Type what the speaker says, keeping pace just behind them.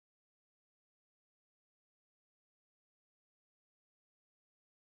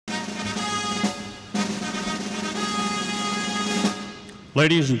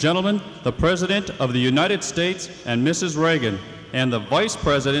Ladies and gentlemen, the President of the United States and Mrs. Reagan, and the Vice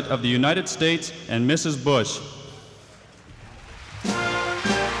President of the United States and Mrs. Bush.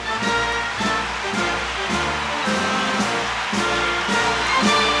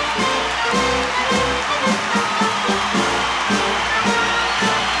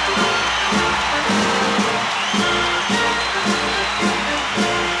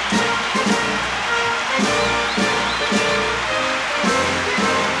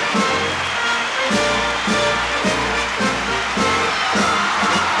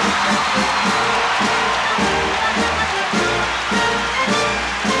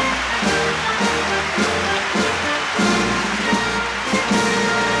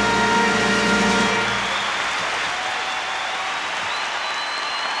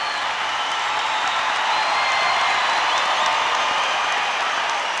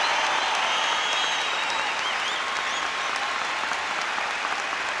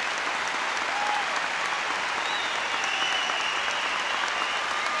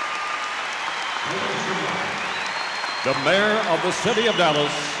 The Mayor of the City of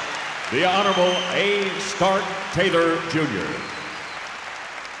Dallas, the Honorable A. Stark Taylor, Jr.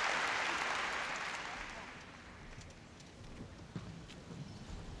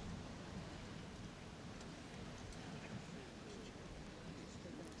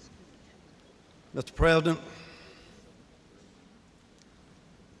 Mr. President,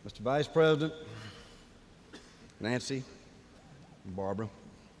 Mr. Vice President, Nancy, and Barbara,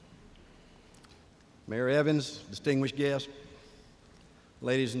 Mayor Evans, distinguished guests,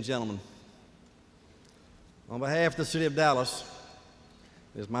 ladies and gentlemen, on behalf of the City of Dallas,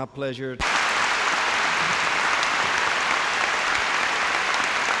 it is my pleasure to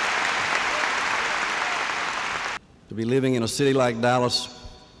be living in a city like Dallas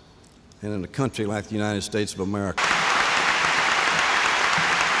and in a country like the United States of America.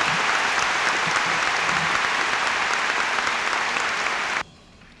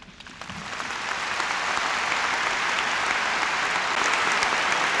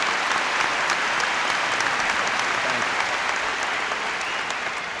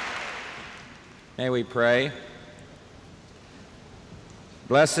 May we pray.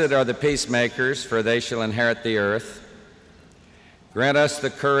 Blessed are the peacemakers, for they shall inherit the earth. Grant us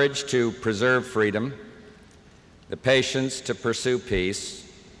the courage to preserve freedom, the patience to pursue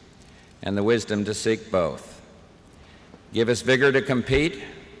peace, and the wisdom to seek both. Give us vigor to compete,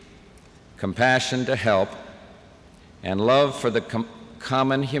 compassion to help, and love for the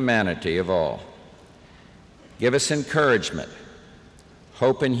common humanity of all. Give us encouragement,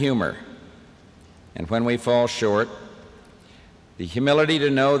 hope, and humor, and when we fall short, the humility to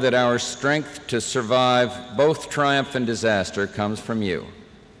know that our strength to survive both triumph and disaster comes from you.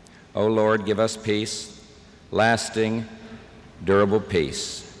 O Lord, give us peace, lasting, durable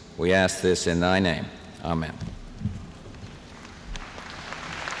peace. We ask this in thy name. Amen.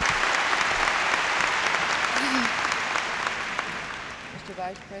 Mr.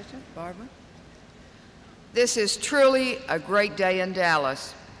 Vice President, Barbara. This is truly a great day in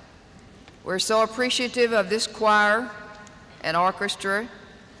Dallas. We're so appreciative of this choir and orchestra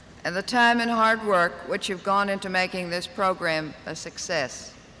and the time and hard work which have gone into making this program a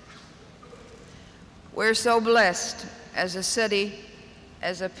success. We're so blessed as a city,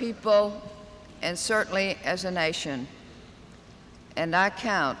 as a people, and certainly as a nation. And I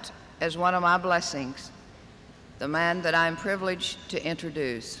count as one of my blessings the man that I'm privileged to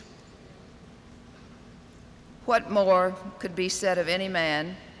introduce. What more could be said of any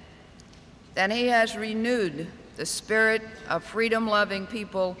man than he has renewed the spirit of freedom-loving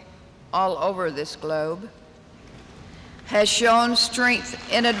people all over this globe, has shown strength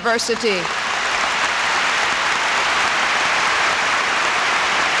in adversity,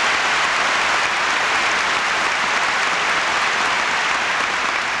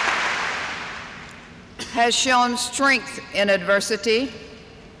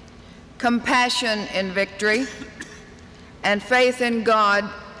 compassion in victory, and faith in God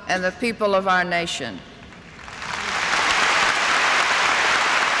and the people of our nation.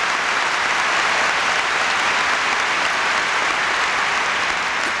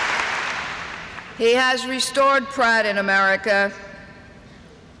 He has restored pride in America,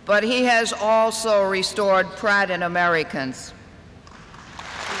 but he has also restored pride in Americans.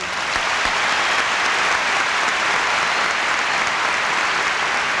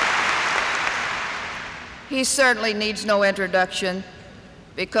 He certainly needs no introduction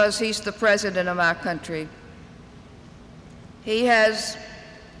because he's the president of our country. He has,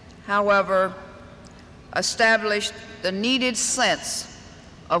 however, established the needed sense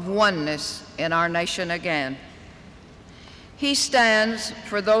of oneness in our nation again. He stands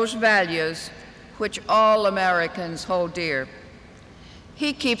for those values which all Americans hold dear.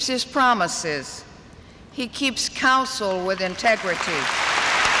 He keeps his promises. He keeps counsel with integrity.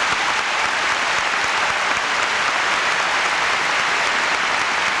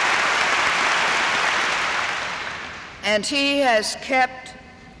 And he has kept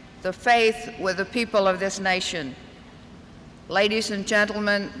the faith with the people of this nation. Ladies and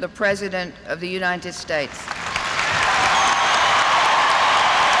gentlemen, the President of the United States.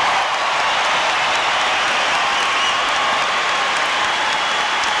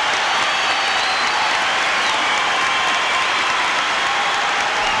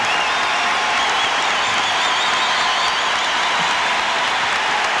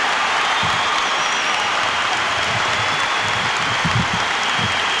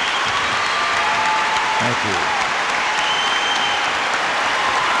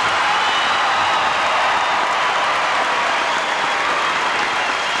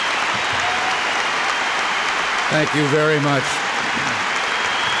 Thank you very much.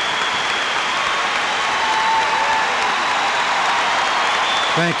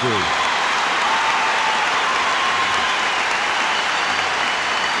 Thank you.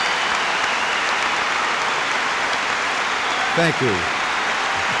 Thank you.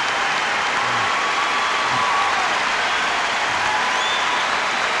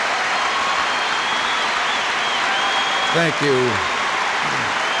 Thank you.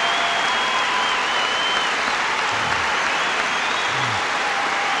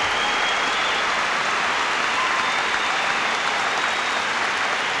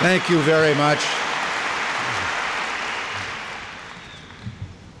 Thank you very much.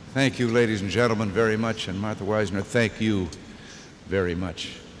 Thank you, ladies and gentlemen, very much. And Martha Weisner, thank you very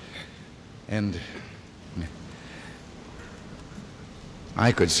much. And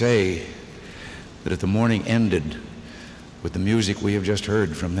I could say that if the morning ended with the music we have just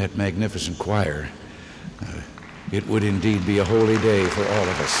heard from that magnificent choir, it would indeed be a holy day for all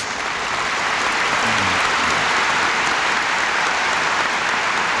of us.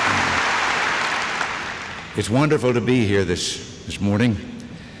 It's wonderful to be here this morning.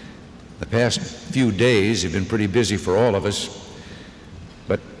 The past few days have been pretty busy for all of us,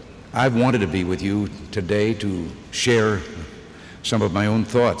 but I've wanted to be with you today to share some of my own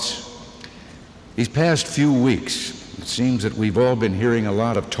thoughts. These past few weeks, it seems that we've all been hearing a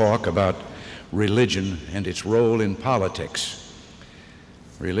lot of talk about religion and its role in politics,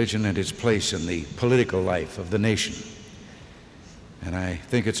 religion and its place in the political life of the nation. And I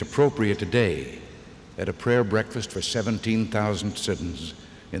think it's appropriate today at a prayer breakfast for 17,000 citizens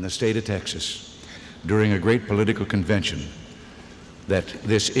in the state of Texas during a great political convention that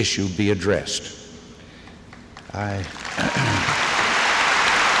this issue be addressed. I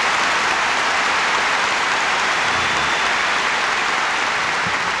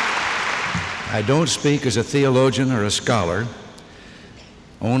don't speak as a theologian or a scholar,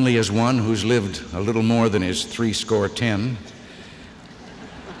 only as one who's lived a little more than his 70,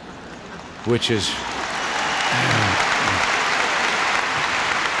 which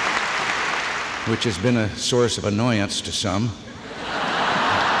has been a source of annoyance to some.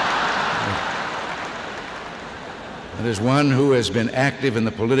 And as one who has been active in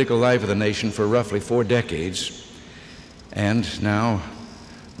the political life of the nation for roughly 4 decades, and now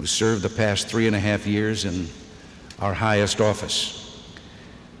who served the past 3.5 years in our highest office,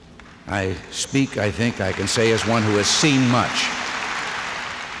 I speak, I think I can say, as one who has seen much,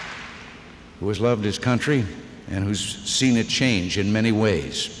 who has loved his country and who's seen it change in many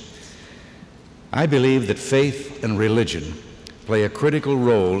ways. I believe that faith and religion play a critical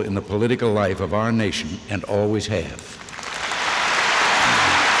role in the political life of our nation and always have.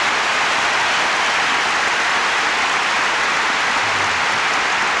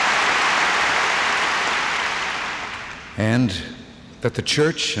 And that the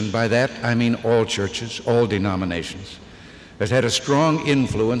church, and by that I mean all churches, all denominations, has had a strong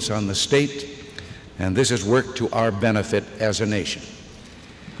influence on the state, and this has worked to our benefit as a nation.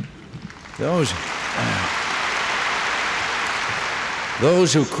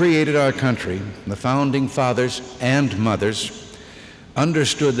 Those who created our country, the founding fathers and mothers,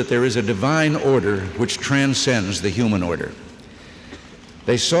 understood that there is a divine order which transcends the human order.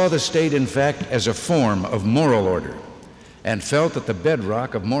 They saw the state, in fact, as a form of moral order and felt that the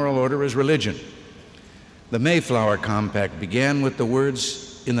bedrock of moral order is religion. The Mayflower Compact began with the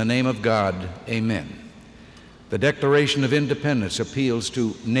words, "In the name of God, amen." The Declaration of Independence appeals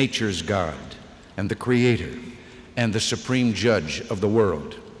to nature's God and the Creator and the Supreme Judge of the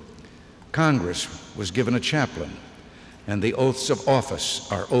world. Congress was given a chaplain, and the oaths of office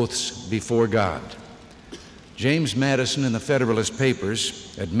are oaths before God. James Madison in the Federalist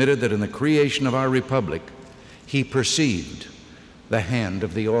Papers admitted that in the creation of our republic, he perceived the hand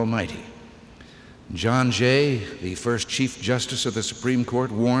of the Almighty. John Jay, the first Chief Justice of the Supreme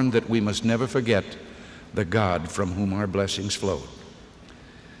Court, warned that we must never forget the God from whom our blessings flowed.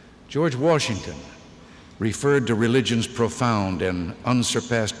 George Washington referred to religion's profound and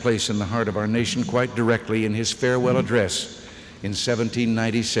unsurpassed place in the heart of our nation quite directly in his farewell address in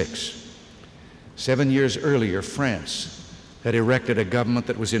 1796. 7 years earlier, France had erected a government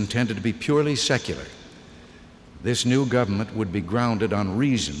that was intended to be purely secular. This new government would be grounded on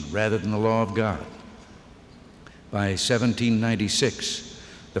reason rather than the law of God. By 1796,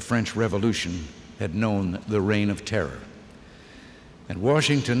 the French Revolution had known the reign of terror. And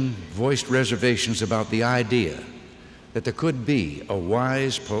Washington voiced reservations about the idea that there could be a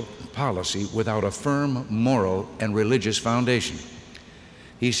wise policy without a firm moral and religious foundation.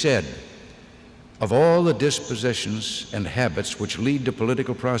 He said, "Of all the dispositions and habits which lead to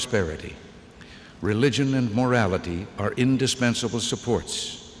political prosperity, religion and morality are indispensable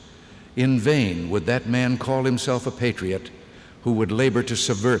supports. In vain would that man call himself a patriot who would labor to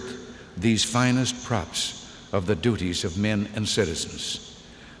subvert these finest props of the duties of men and citizens.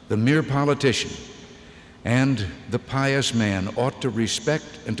 The mere politician and the pious man ought to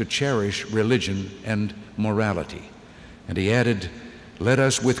respect and to cherish religion and morality." And he added, "Let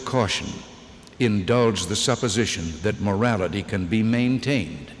us with caution indulge the supposition that morality can be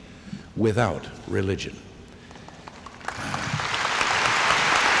maintained without religion."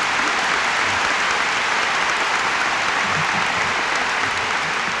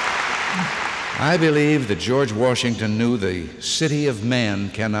 I believe that George Washington knew the city of man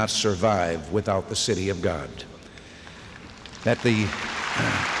cannot survive without the city of God. That the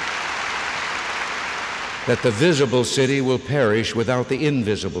visible city will perish without the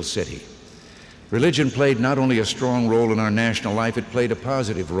invisible city. Religion played not only a strong role in our national life, it played a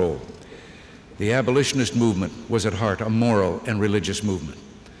positive role. The abolitionist movement was at heart a moral and religious movement.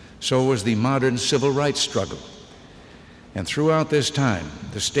 So was the modern civil rights struggle. And throughout this time,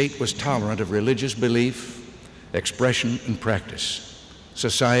 the state was tolerant of religious belief, expression, and practice.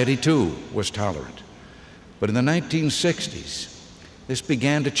 Society, too, was tolerant. But in the 1960s, this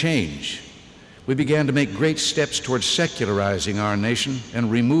began to change. We began to make great steps towards secularizing our nation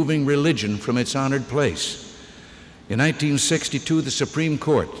and removing religion from its honored place. In 1962, the Supreme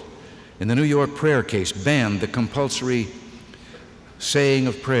Court, in the New York prayer case, banned the compulsory saying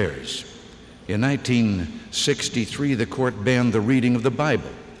of prayers. In 1963, the court banned the reading of the Bible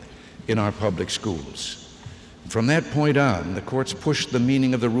in our public schools. From that point on, the courts pushed the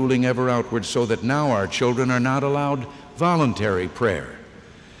meaning of the ruling ever outward so that now our children are not allowed voluntary prayer.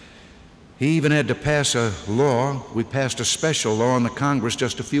 He even had to pass a law. We passed a special law in the Congress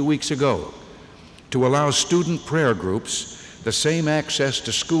just a few weeks ago to allow student prayer groups the same access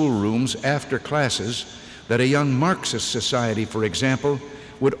to schoolrooms after classes that a young Marxist society, for example,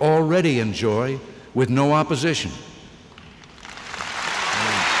 would already enjoy with no opposition.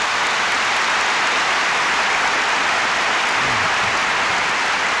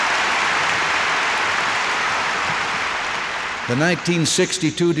 The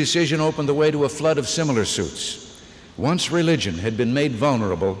 1962 decision opened the way to a flood of similar suits. Once religion had been made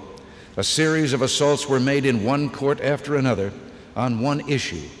vulnerable, a series of assaults were made in one court after another on one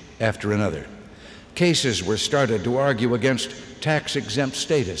issue after another. Cases were started to argue against tax-exempt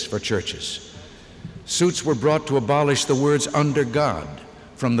status for churches. Suits were brought to abolish the words "under God"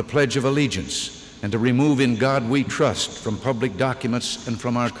 from the Pledge of Allegiance and to remove "in God we trust" from public documents and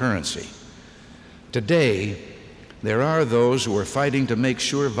from our currency. Today, there are those who are fighting to make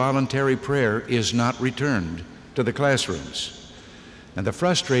sure voluntary prayer is not returned to the classrooms. And the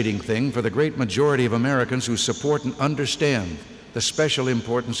frustrating thing for the great majority of Americans who support and understand the special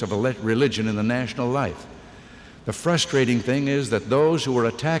importance of religion in the national life, the frustrating thing is that those who are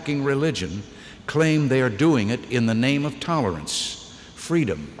attacking religion claim they are doing it in the name of tolerance,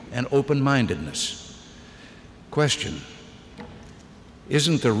 freedom, and open-mindedness. Question: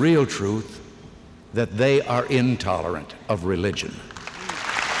 isn't the real truth that they are intolerant of religion?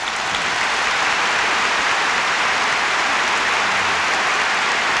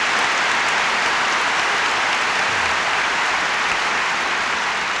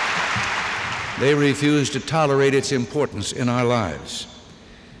 They refuse to tolerate its importance in our lives.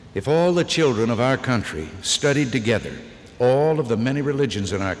 If all the children of our country studied together all of the many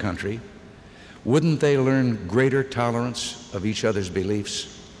religions in our country, wouldn't they learn greater tolerance of each other's beliefs?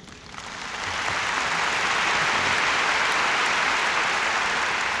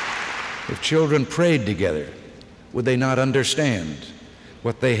 If children prayed together, would they not understand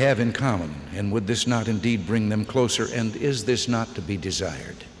what they have in common, and would this not indeed bring them closer, and is this not to be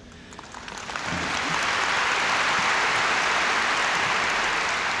desired?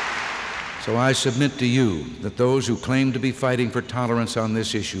 So I submit to you that those who claim to be fighting for tolerance on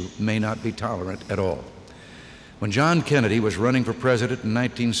this issue may not be tolerant at all. When John Kennedy was running for president in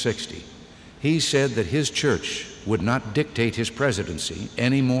 1960, he said that his church would not dictate his presidency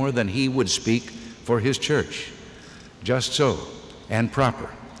any more than he would speak for his church. Just so, and proper.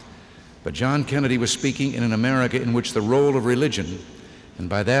 But John Kennedy was speaking in an America in which the role of religion, and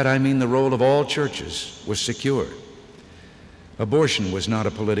by that I mean the role of all churches, was secure. Abortion was not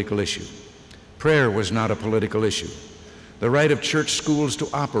a political issue. Prayer was not a political issue. The right of church schools to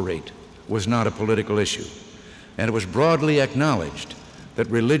operate was not a political issue. And it was broadly acknowledged that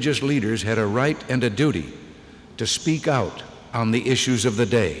religious leaders had a right and a duty to speak out on the issues of the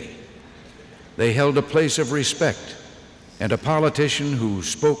day. They held a place of respect, and a politician who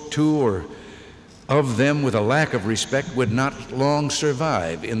spoke to or of them with a lack of respect would not long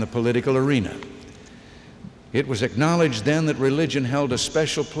survive in the political arena. It was acknowledged then that religion held a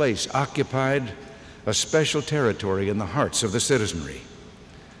special place, occupied a special territory in the hearts of the citizenry.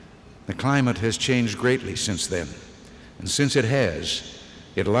 The climate has changed greatly since then, and since it has,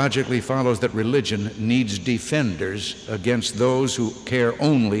 it logically follows that religion needs defenders against those who care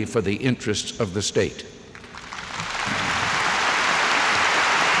only for the interests of the state.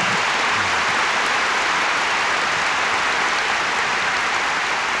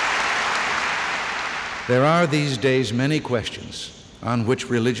 There are these days many questions on which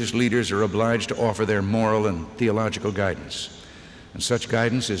religious leaders are obliged to offer their moral and theological guidance, and such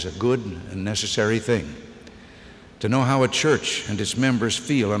guidance is a good and necessary thing. To know how a church and its members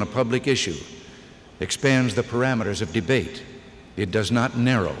feel on a public issue expands the parameters of debate. It does not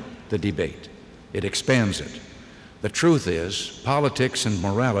narrow the debate. It expands it. The truth is, politics and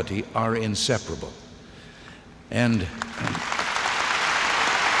morality are inseparable. And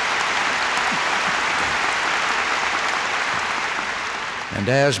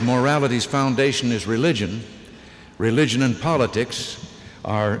as morality's foundation is religion, religion and politics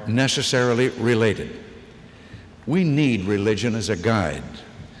are necessarily related. We need religion as a guide.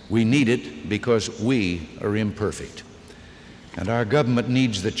 We need it because we are imperfect. And our government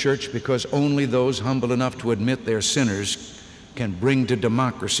needs the church because only those humble enough to admit they're sinners can bring to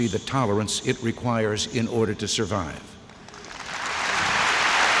democracy the tolerance it requires in order to survive.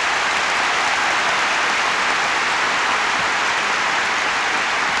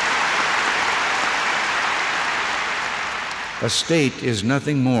 A state is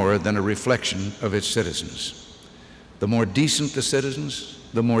nothing more than a reflection of its citizens. The more decent the citizens,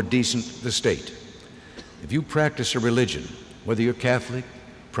 the more decent the state. If you practice a religion, whether you're Catholic,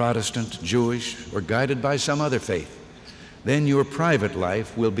 Protestant, Jewish, or guided by some other faith, then your private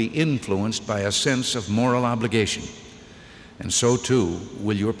life will be influenced by a sense of moral obligation, and so too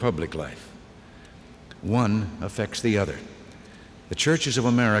will your public life. One affects the other. The churches of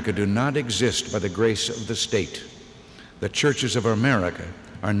America do not exist by the grace of the state. The churches of America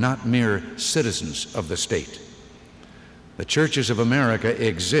are not mere citizens of the state. The churches of America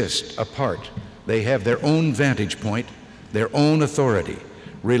exist apart. They have their own vantage point, their own authority.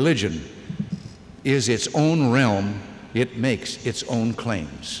 Religion is its own realm. It makes its own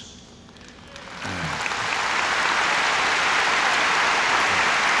claims.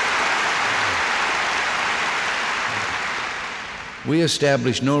 We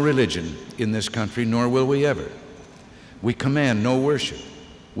establish no religion in this country, nor will we ever. We command no worship.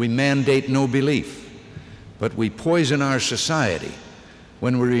 We mandate no belief. But we poison our society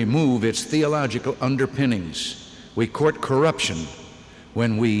when we remove its theological underpinnings. We court corruption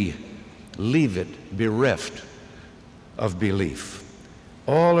when we leave it bereft of belief.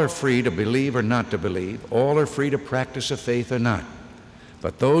 All are free to believe or not to believe. All are free to practice a faith or not.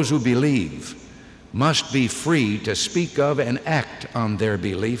 But those who believe must be free to speak of and act on their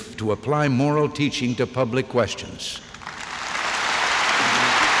belief, to apply moral teaching to public questions.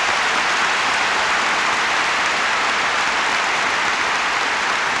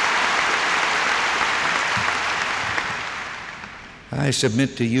 I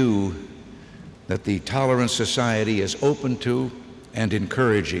submit to you that the Tolerant Society is open to and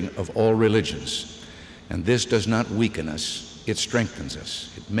encouraging of all religions, and this does not weaken us, it strengthens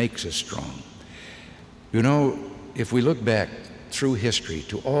us, it makes us strong. You know, if we look back through history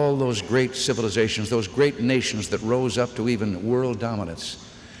to all those great civilizations, those great nations that rose up to even world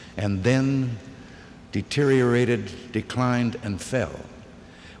dominance, and then deteriorated, declined, and fell,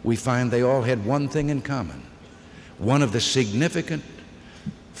 we find they all had one thing in common. One of the significant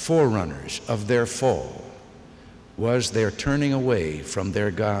forerunners of their fall was their turning away from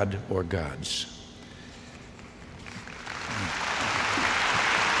their God or gods.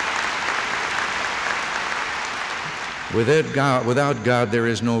 Without God, there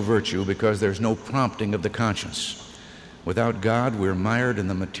is no virtue because there's no prompting of the conscience. Without God, we're mired in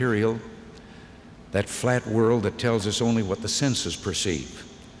the material, that flat world that tells us only what the senses perceive.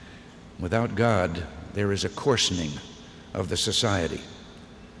 Without God, there is a coarsening of the society.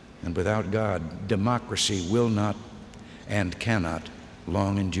 And without God, democracy will not and cannot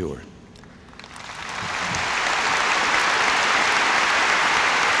long endure.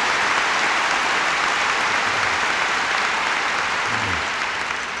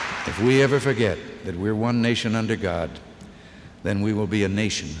 If we ever forget that we're one nation under God, then we will be a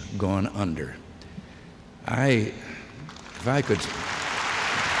nation gone under. If I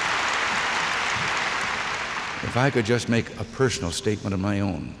could just make a personal statement of my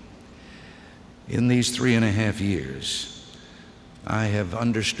own. In these 3.5 years, I have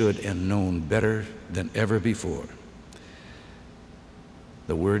understood and known better than ever before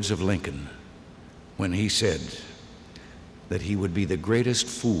the words of Lincoln when he said that he would be the greatest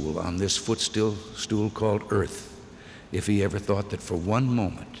fool on this footstool called Earth if he ever thought that for one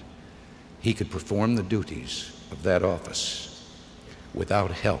moment he could perform the duties of that office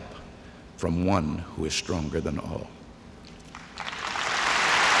without help from one who is stronger than all.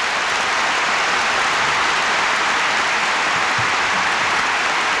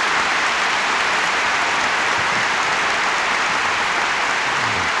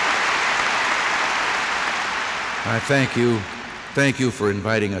 I thank you for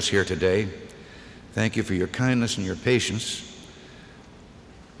inviting us here today. Thank you for your kindness and your patience.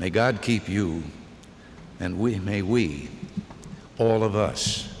 May God keep you, and may we, all of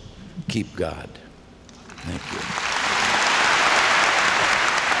us, keep God. Thank you.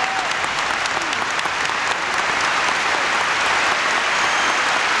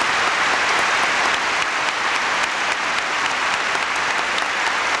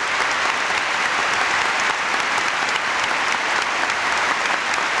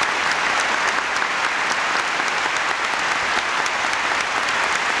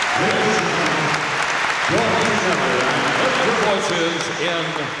 In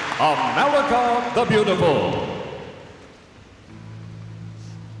America the Beautiful.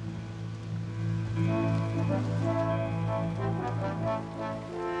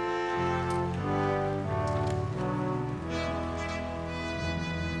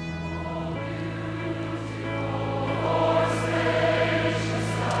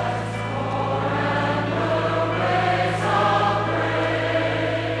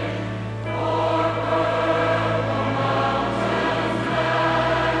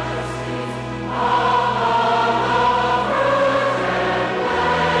 Oh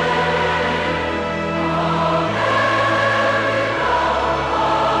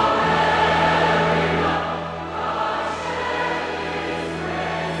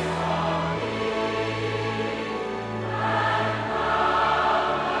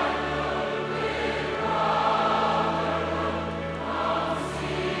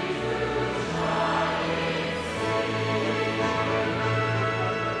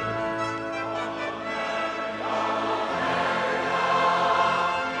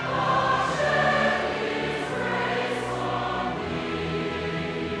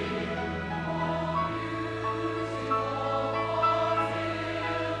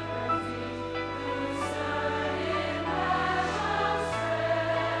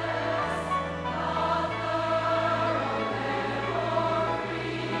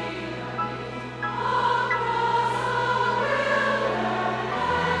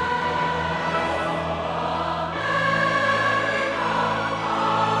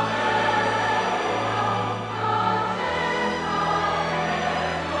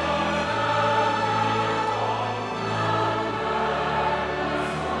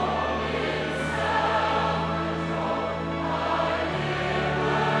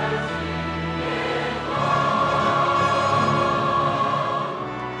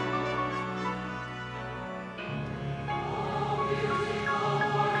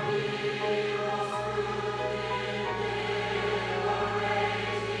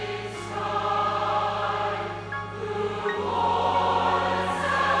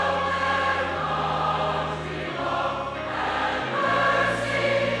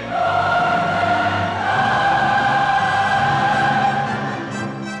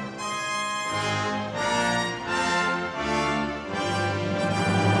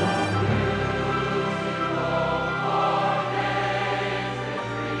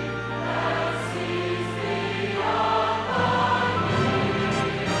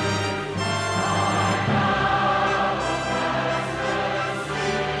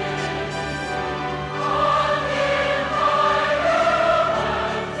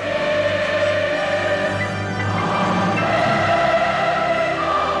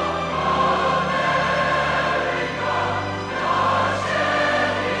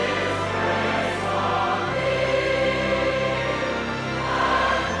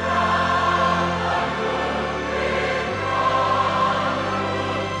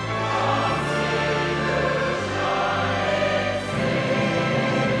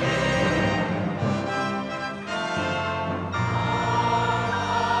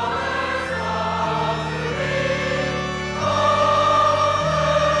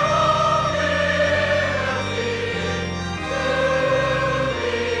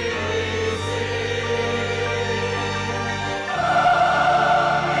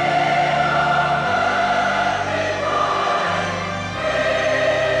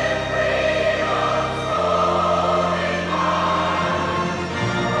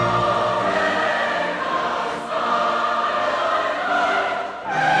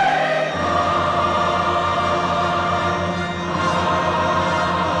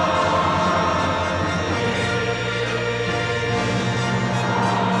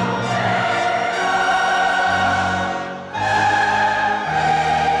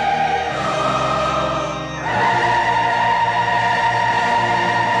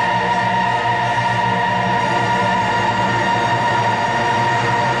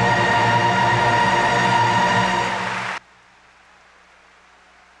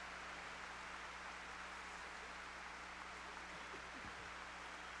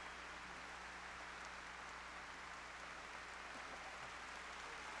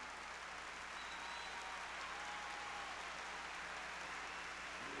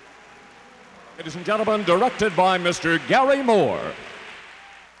Ladies and gentlemen, directed by Mr. Gary Moore.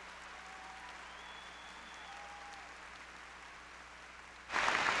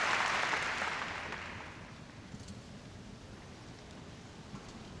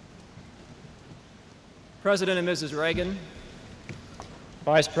 President and Mrs. Reagan,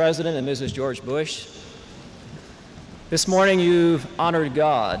 Vice President and Mrs. George Bush, this morning you've honored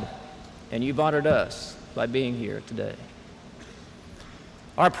God and you've honored us by being here today.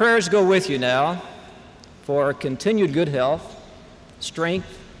 Our prayers go with you now for continued good health,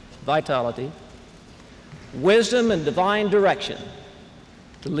 strength, vitality, wisdom, and divine direction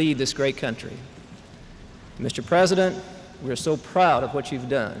to lead this great country. Mr. President, we're so proud of what you've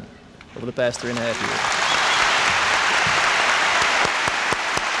done over the past 3.5 years.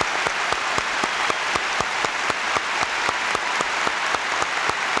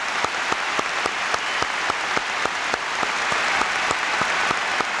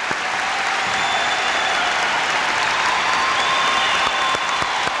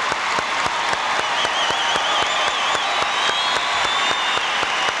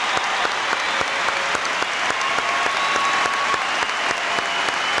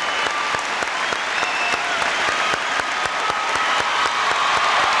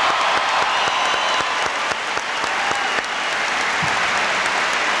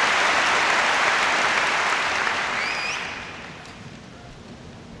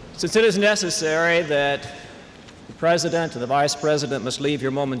 Since it is necessary that the President and the Vice President must leave here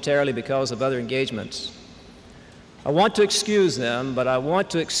momentarily because of other engagements, I want to excuse them, but I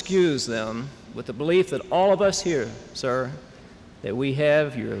want to excuse them with the belief that all of us here, sir, that we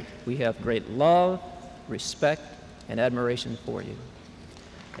have great love, respect, and admiration for you.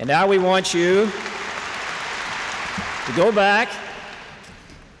 And now we want you to go back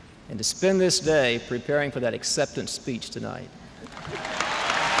and to spend this day preparing for that acceptance speech tonight.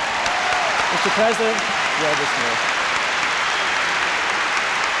 Mr. President, you are dismissed.